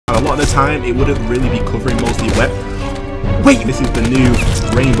a lot of the time it wouldn't really be covering most of your weapon. Wait, this is the new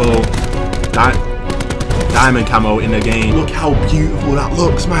rainbow diamond camo in the game. Look how beautiful that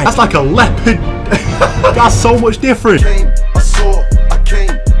looks, man. That's like a leopard. That's so much different. I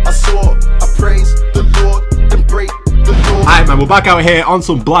praise the Lord and break the law. Alright, man, we're back out here on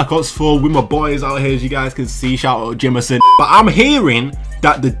some Black Ops 4 with my boys out here, as you guys can see. Shout out to Jimerson. But I'm hearing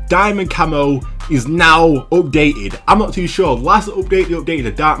that the diamond camo is now updated. I'm not too sure. Last update, they updated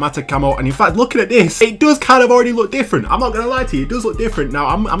the dark matter camo, and in fact, looking at this, it does kind of already look different. I'm not gonna lie to you, it does look different. Now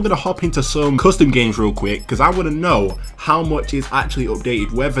I'm gonna hop into some custom games real quick, because I want to know how much is actually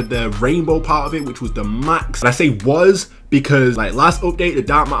updated, whether the rainbow part of it, which was the max, and I say was because like last update the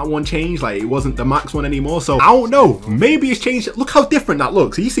dark matter one changed, like it wasn't the max one anymore, so I don't know, maybe it's changed. Look how different that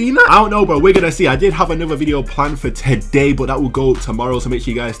looks. Are you seeing that? I don't know, but we're gonna see. I did have another video planned for today, but that will go up tomorrow, so make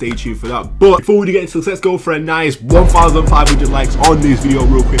sure you guys stay tuned for that. But before we get into this, let's go for a nice 1,500 likes on this video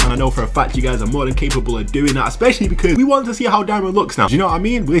real quick, and I know for a fact you guys are more than capable of doing that, especially because we want to see how diamond looks now. Do you know what I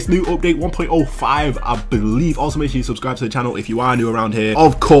mean? With this new update 1.05, I believe. Also make sure you subscribe to the channel if you are new around here.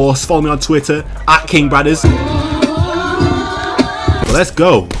 Of course, follow me on Twitter at KingBRADERZ. Let's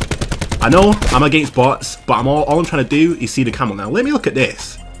go. I know I'm against bots, but all I'm trying to do is see the camo. Now let me look at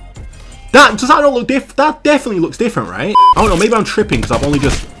this. Does that not look different? That definitely looks different, right? I don't know, maybe I'm tripping because I've only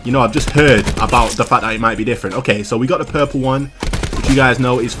just, you know, I've just heard about the fact that it might be different. Okay, so we got the purple one, which you guys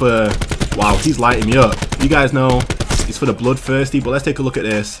know is for, wow, he's lighting me up. You guys know it's for the bloodthirsty, but let's take a look at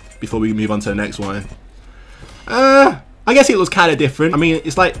this before we move on to the next one. I guess it looks kind of different. I mean,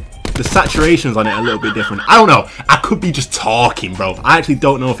 it's like the saturations on it are a little bit different. I don't know. I could be just talking, bro. I actually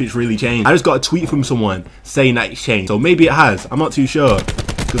don't know if it's really changed. I just got a tweet from someone saying that it's changed. So maybe it has. I'm not too sure.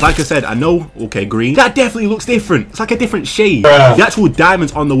 Because like I said, I know, okay, green. That definitely looks different. It's like a different shade. The actual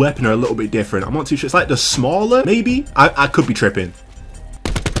diamonds on the weapon are a little bit different. I'm not too sure. It's like the smaller, maybe? I could be tripping.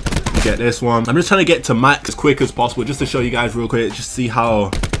 Get this one. I'm just trying to get to max as quick as possible just to show you guys real quick. Just see how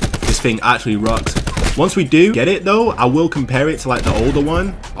this thing actually rocks. Once we do get it though, I will compare it to like the older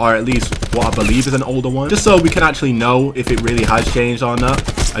one, or at least what I believe is an older one, just so we can actually know if it really has changed or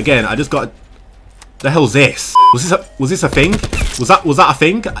not. Again, I just got, the hell's this? Was this a thing? Was that a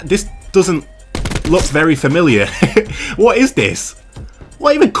thing? This doesn't look very familiar. What is this?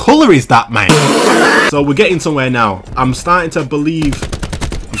 What even color is that, man? So we're getting somewhere now. I'm starting to believe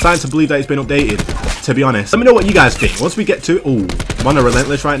that it's been updated, to be honest. Let me know what you guys think. Once we get to, oh, I'm on a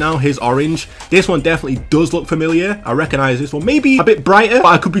relentless right now. Here's orange. This one definitely does look familiar. I recognize this one. Maybe a bit brighter, but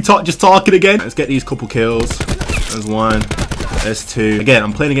I could be just talking again. Let's get these couple kills. There's one. There's two. Again,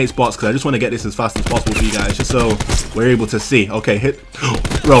 I'm playing against bots because I just want to get this as fast as possible for you guys, just so we're able to see. Okay, hit.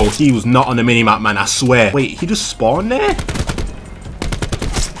 Bro, he was not on the minimap, man. I swear. Wait, he just spawned there?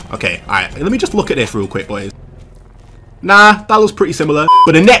 Okay, all right. Let me just look at this real quick, boys. Nah, that looks pretty similar.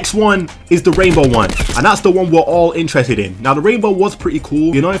 But the next one is the rainbow one. And that's the one we're all interested in. Now, the rainbow was pretty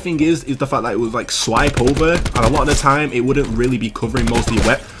cool. The annoying thing is the fact that it was like swipe over. And a lot of the time, it wouldn't really be covering most of your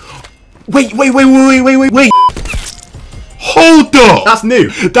weapon. Wait. Hold up. That's new.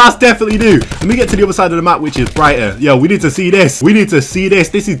 That's definitely new. Let me get to the other side of the map, which is brighter. Yo, we need to see this. We need to see this.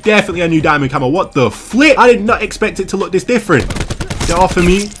 This is definitely a new diamond camo. What the flip? I did not expect it to look this different. Get off of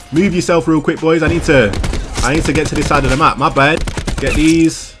me. Move yourself real quick, boys. I need to get to this side of the map. My bad. Get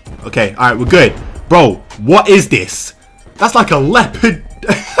these. Okay, all right, we're good. Bro, what is this? That's like a leopard.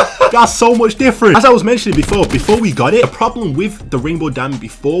 That's so much different. As I was mentioning before we got it, the problem with the rainbow diamond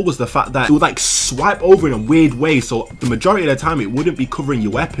before was the fact that it would like swipe over in a weird way. So the majority of the time, it wouldn't be covering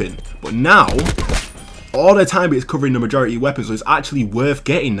your weapon. But now, all the time it's covering the majority of your weapon. So it's actually worth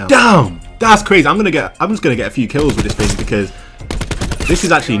getting now. Damn, that's crazy. I'm just gonna get a few kills with this thing because this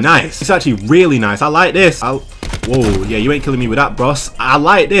is actually nice. It's actually really nice. I like this. Whoa, yeah, you ain't killing me with that, bros. I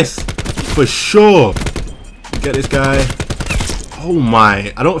like this for sure. Get this guy. Oh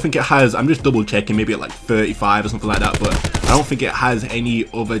my, I don't think it has, I'm just double checking, maybe at like 35 or something like that, but I don't think it has any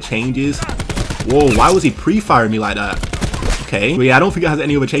other changes. Whoa, why was he pre-firing me like that? Okay, but yeah, I don't think it has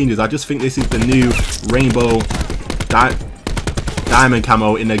any other changes. I just think this is the new rainbow diamond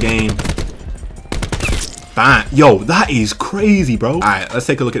camo in the game. Bam. Yo, that is crazy, bro. All right, let's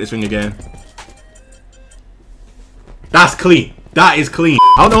take a look at this thing again. That's clean. That is clean.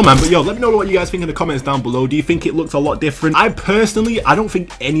 I don't know, man, but yo, let me know what you guys think in the comments down below. Do you think it looks a lot different? I personally, I don't think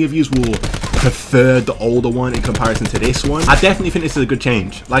any of you will prefer the older one in comparison to this one. I definitely think this is a good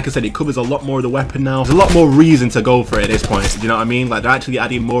change. Like I said, it covers a lot more of the weapon now. There's a lot more reason to go for it at this point. Do you know what I mean? Like, they're actually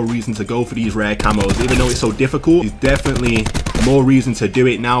adding more reason to go for these rare camos. Even though it's so difficult, there's definitely more reason to do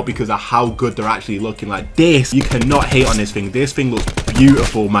it now because of how good they're actually looking. Like this, you cannot hate on this thing. This thing looks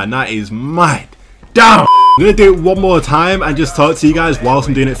beautiful, man. That is mad. Damn. gonna do it one more time and just talk to you guys whilst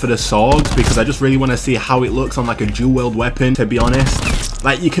I'm doing it for the swords, because I just really want to see how it looks on like a dual wield weapon, to be honest.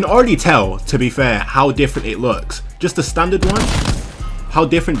 Like, you can already tell, to be fair, how different it looks. Just the standard one, how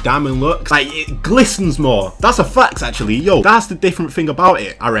different diamond looks. Like, it glistens more. That's a fact, actually. Yo, that's the different thing about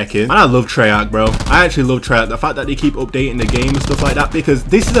it, I reckon. And I love Treyarch, bro. I actually love Treyarch. The fact that they keep updating the game and stuff like that, because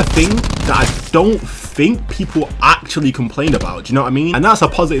this is a thing that I don't think people actually complain about. Do you know what I mean? And that's a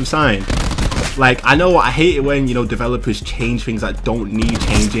positive sign. Like, I know I hate it when, you know, developers change things that don't need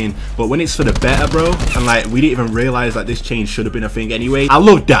changing, but when it's for the better, bro, and like, we didn't even realize that this change should have been a thing anyway. I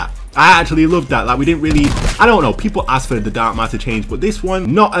love that. I actually love that. Like, we didn't really, I don't know, people ask for the dark matter change, but this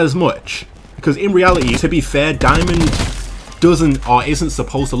one, not as much. Because in reality, to be fair, diamond doesn't or isn't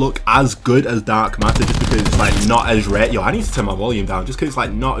supposed to look as good as dark matter, just because it's like not as rare. Yo, I need to turn my volume down just because it's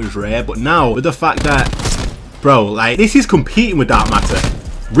like not as rare. But now with the fact that, bro, like, this is competing with dark matter.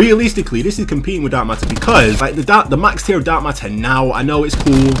 Realistically, this is competing with dark matter, because like the max tier of dark matter now, I know it's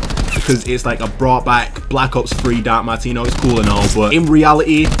cool because it's like a brought back Black Ops 3 dark matter, you know, it's cool and all, but in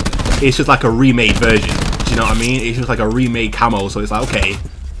reality, it's just like a remade version. Do you know what I mean? It's just like a remade Camo, so it's like, okay,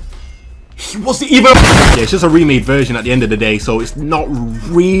 what's it even? Yeah, it's just a remade version at the end of the day, so it's not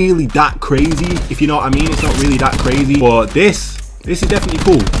really that crazy, if you know what I mean. It's not really that crazy, but this is definitely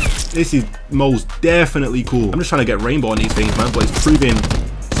cool. This is most definitely cool. I'm just trying to get rainbow on these things, man, but it's proving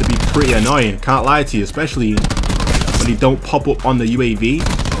to be pretty annoying. Can't lie to you, especially when they don't pop up on the UAV.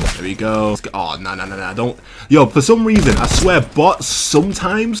 There we go. Oh, no, don't. Yo, for some reason, I swear bots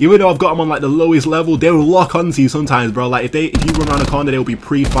sometimes, even though I've got them on like the lowest level, they will lock onto you sometimes, bro. Like, if you run around the corner, they'll be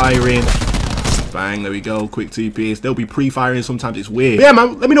pre-firing. Bang, there we go. Quick two-piece. They'll be pre-firing sometimes. It's weird. But yeah,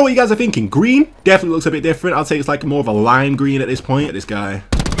 man, let me know what you guys are thinking. Green definitely looks a bit different. I'd say it's like more of a lime green at this point. At this guy.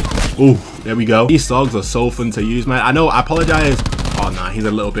 Oh, there we go. These sogs are so fun to use, man. I know, I apologize. Oh, nah, he's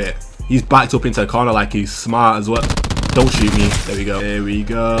a little bit. He's backed up into the corner like he's smart as well. Don't shoot me. There we go. There we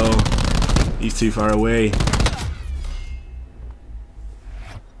go. He's too far away.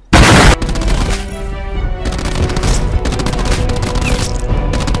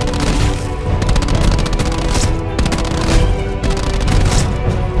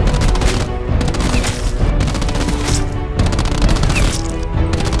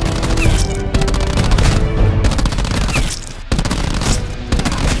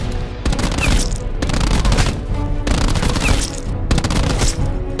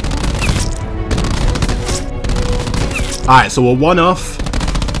 Alright, so we're one off.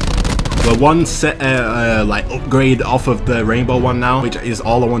 We're one set, like, upgrade off of the rainbow one now, which is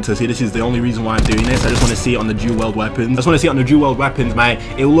all I want to see. This is the only reason why I'm doing this. I just want to see it on the dual wield weapons. I just want to see it on the dual wield weapons, man.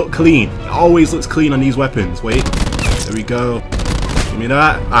 It will look clean. It always looks clean on these weapons. Wait, there we go. Give me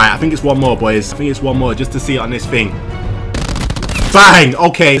that. Alright, I think it's one more, boys. I think it's one more just to see it on this thing. Bang!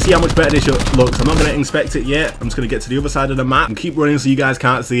 Okay, see how much better this looks. I'm not going to inspect it yet. I'm just going to get to the other side of the map and keep running so you guys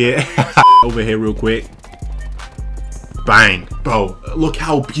can't see it. Over here real quick. Bang. Bro, look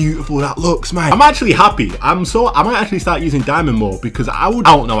how beautiful that looks, man. I'm actually happy. I might actually start using diamond more, because I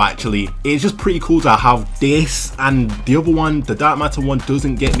don't know, actually. It's just pretty cool to have this, and the other one, the dark matter one,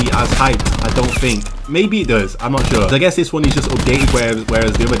 doesn't get me as hyped, I don't think. Maybe it does, I'm not sure. I guess this one is just updated,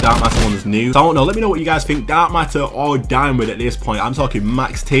 whereas the other dark matter one is new. So I don't know, let me know what you guys think, dark matter or diamond at this point. I'm talking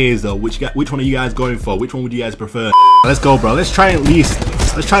max tiers though. Which one are you guys going for? Which one would you guys prefer? Let's go, bro. Let's try and at least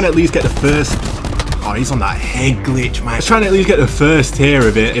get the first. Oh, he's on that head glitch, man. Let's try and at least get the first tier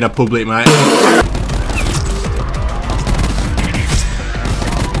of it in a public, mate.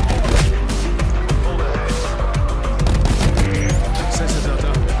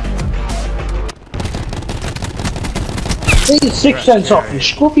 Take 6 cents off, you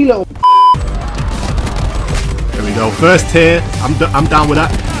scruffy little. There we go, first tier. I'm down with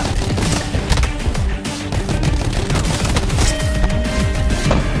that.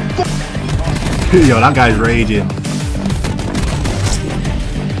 Yo, that guy's raging.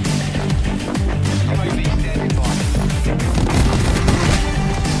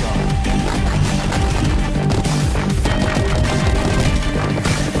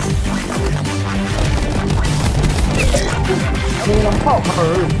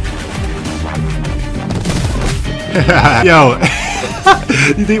 Yo,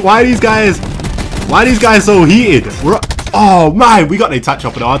 you think why are these guys so heated? Oh man, we got the attack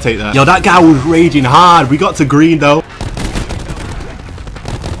chopper though, I'll take that. Yo, that guy was raging hard. We got to green though.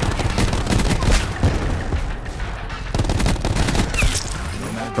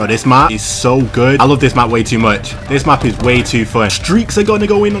 Bro, this map is so good. I love this map way too much. This map is way too fun. Streaks are gonna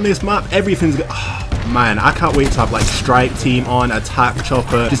go in on this map. Everything's man, I can't wait to have like strike team on, attack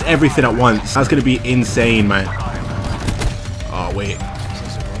chopper, just everything at once. That's gonna be insane, man. Oh wait,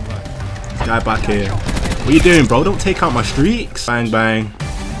 this guy back here. What are you doing, bro? Don't take out my streaks. Bang, bang.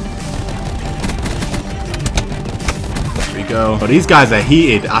 There we go. Oh, these guys are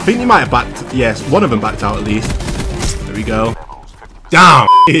heated. I think they might have backed. Yes, one of them backed out at least. There we go. Damn.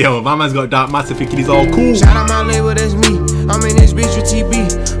 Yo, my man's got dark massive thinking he's all cool. Shout out my label, that's me. I'm in this bitch with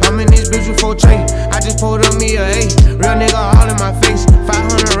TB. I'm in this bitch with 4 tray. I just pulled up me a A. Real nigga all in my face.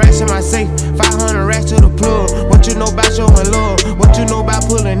 500 racks in my safe. 500 racks to the plug. What you know about showing love? What you know about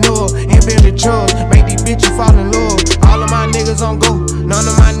pulling up? And building trucks. Make these bitches fall in love. All of my niggas on go. None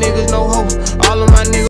of my niggas no hope. All of